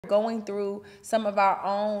going through some of our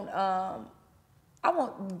own I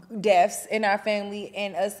want deaths in our family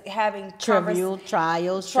and us having trials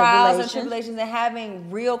and tribulations and having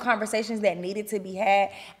real conversations that needed to be had.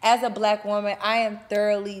 As a Black woman, I am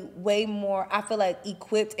thoroughly way more, I feel like,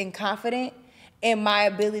 equipped and confident in my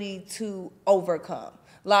ability to overcome.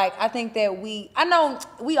 Like, I think that I know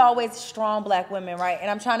we always strong Black women, right?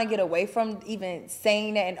 And I'm trying to get away from even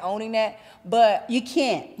saying that and owning that, but you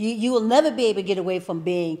can't. You will never be able to get away from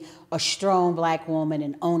being a strong Black woman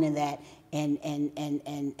and owning that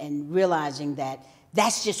and realizing that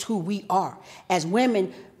that's just who we are. As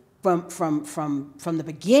women, from the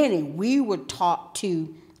beginning, we were taught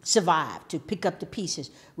to survive, to pick up the pieces.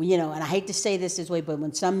 You know, and I hate to say this way, but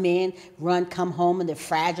when some men come home and they're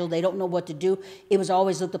fragile, they don't know what to do, it was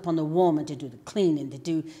always looked upon the woman to do the cleaning, to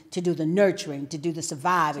do the nurturing, to do the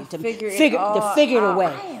surviving, to figure it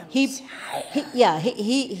away. He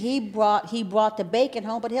brought the bacon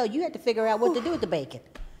home, but hell, you had to figure out what to do with the bacon.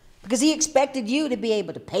 Because he expected you to be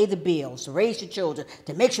able to pay the bills, to raise your children,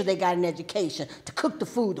 to make sure they got an education, to cook the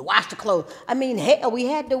food, to wash the clothes. I mean, hell, we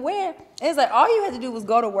had to wear. It's like all you had to do was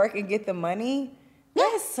go to work and get the money.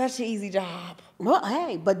 That's such an easy job. Well,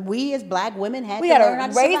 hey, but we as Black women had to learn how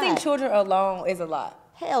to survive. Raising children alone is a lot.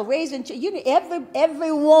 Hell,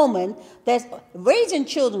 every woman raising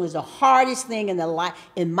children is the hardest thing in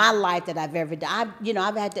my life that I've ever done.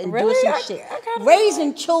 I've had to endure some shit.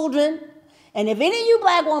 Raising children. And if any of you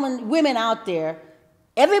Black women out there,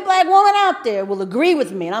 every Black woman out there will agree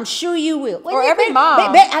with me, and I'm sure you will. Or every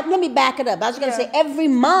mom. Let me back it up. I was going to say every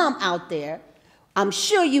mom out there, I'm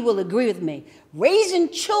sure you will agree with me. Raising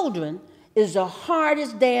children is the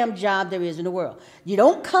hardest damn job there is in the world. You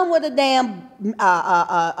don't come with a damn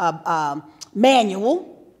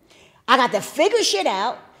manual. I got to figure shit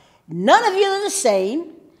out. None of you are the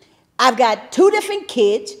same. I've got 2 different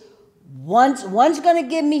kids. One's going to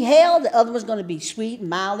give me hell. The other one's going to be sweet,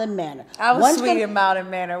 mild, and manner. I was sweet and mild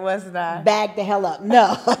and manner, wasn't I? Bag the hell up.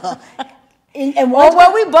 No. We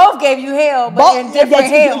both gave you hell, but in different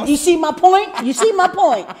hells. You see my point? You see my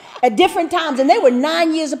point? At different times, and they were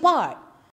 9 years apart.